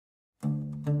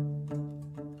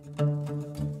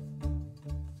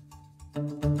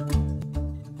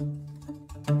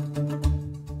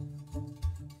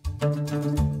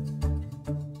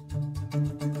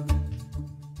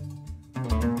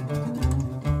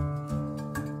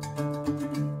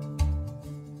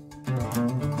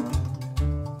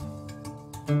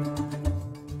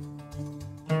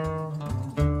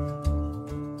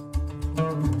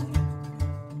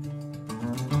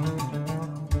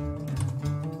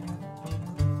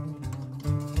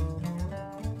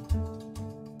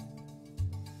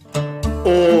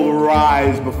All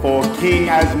rise before King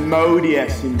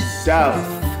Asmodeus himself,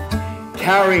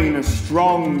 carrying a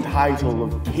strong title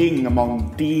of king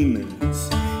among demons,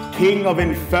 king of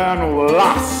infernal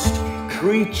lust,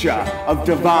 creature of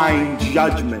divine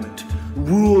judgment,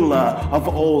 ruler of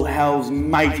all hell's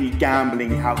mighty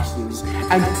gambling houses,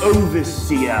 and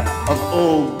overseer of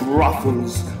all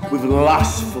brothels with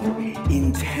lustful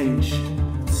intentions.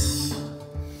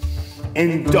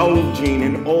 Indulging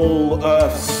in all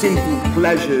earth's sinful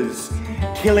pleasures,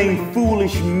 killing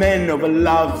foolish men over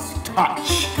love's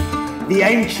touch, the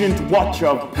ancient watcher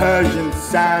of Persian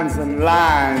sands and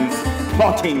lands,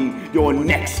 plotting your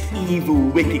next evil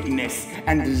wickedness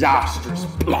and disastrous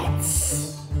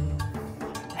plots.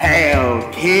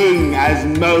 Hail, King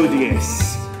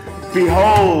Asmodeus!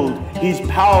 Behold his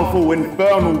powerful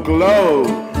infernal glow,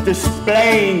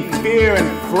 displaying fear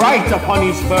and fright upon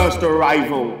his first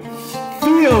arrival.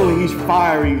 Feel his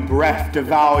fiery breath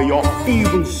devour your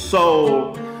feeble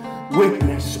soul.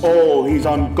 Witness all his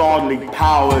ungodly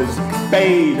powers,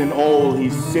 bathe in all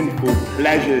his sinful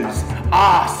pleasures.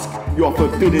 Ask your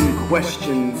forbidden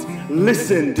questions,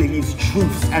 listen to his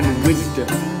truths and wisdom.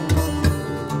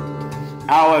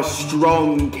 Our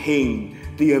strong king,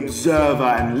 the observer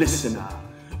and listener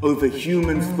over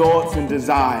human thoughts and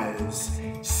desires,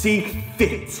 seek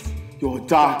fit your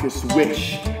darkest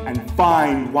wish and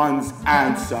find one's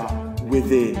answer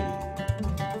within.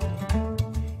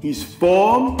 His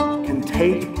form can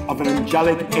take of an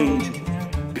angelic angel,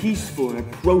 peaceful and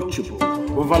approachable,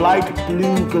 with a light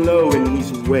blue glow in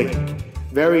his wake.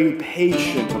 Very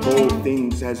patient of all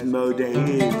things Asmodeus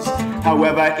is.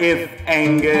 However, if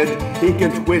angered, he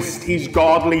can twist his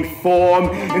godly form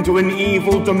into an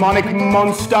evil demonic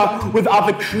monster with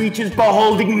other creatures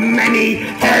beholding many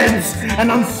heads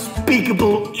and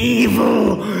unspeakable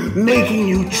evil, making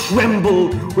you tremble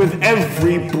with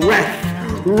every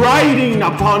breath, riding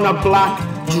upon a black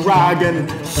dragon,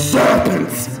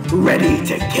 serpents ready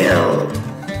to kill.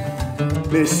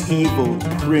 This evil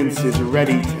prince is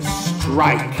ready to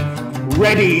strike,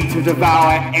 ready to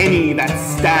devour any that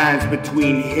stands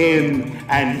between him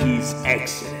and his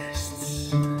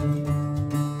exodus.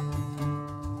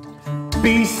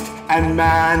 Beast and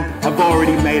man have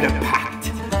already made a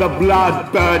pact, the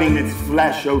blood burning its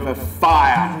flesh over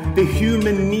fire, the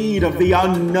human need of the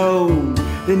unknown,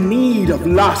 the need of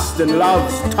lust and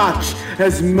love's touch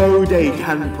Asmodeus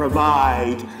can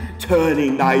provide,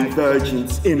 turning thy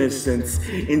virgin's innocence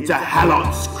into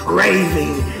Halot's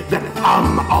craving, the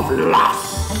of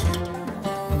lust.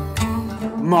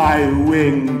 My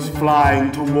wings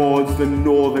flying towards the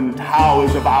northern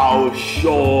towers of our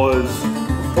shores,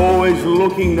 always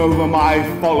looking over my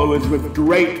followers with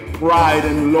great pride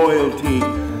and loyalty.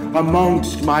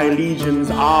 Amongst my legions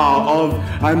are of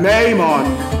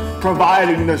Amamon,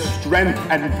 providing the strength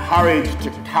and courage to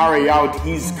carry out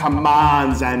his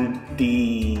commands and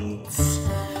deeds.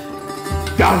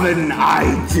 Govern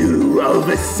I do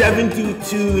over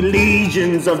 72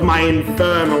 legions of my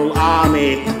infernal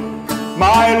army.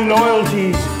 My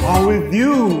loyalties are with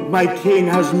you, my King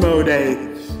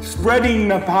Asmodeus, spreading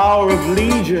the power of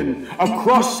legion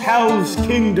across hell's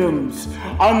kingdoms.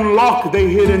 Unlock the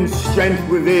hidden strength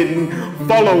within.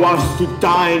 Follow us to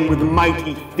dine with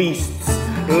mighty feasts,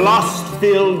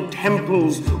 lust-filled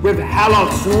temples with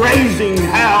Halot's raising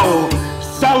hell,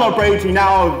 celebrating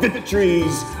our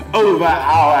victories over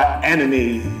our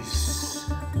enemies.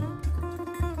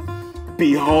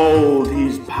 Behold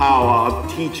his power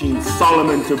of teaching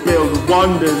Solomon to build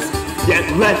wonders, yet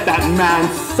let that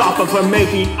man suffer for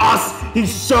making us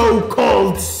his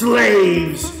so-called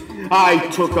slaves. I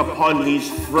took upon his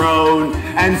throne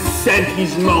and sent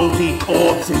his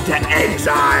multi-courts into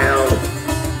exile.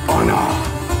 Honor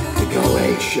to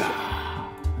Galatia.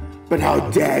 But how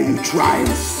dare you try and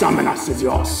summon us as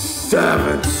your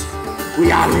servants?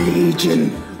 We are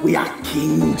legion, we are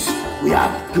kings, we are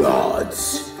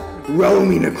gods,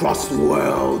 roaming across the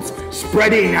worlds,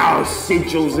 spreading our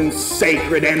sigils and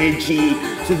sacred energy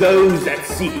to those that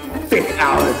seek fit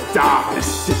our dark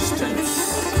assistance.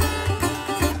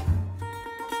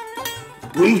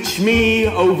 Reach me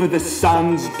over the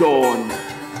sun's dawn,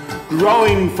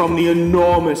 growing from the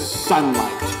enormous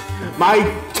sunlight. My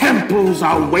temples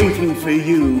are waiting for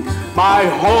you. My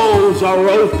halls are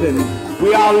open.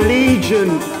 We are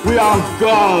legion. We are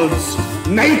gods.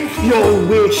 Make your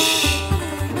wish.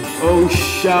 Oh,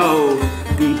 shall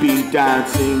we be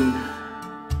dancing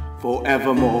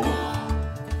forevermore?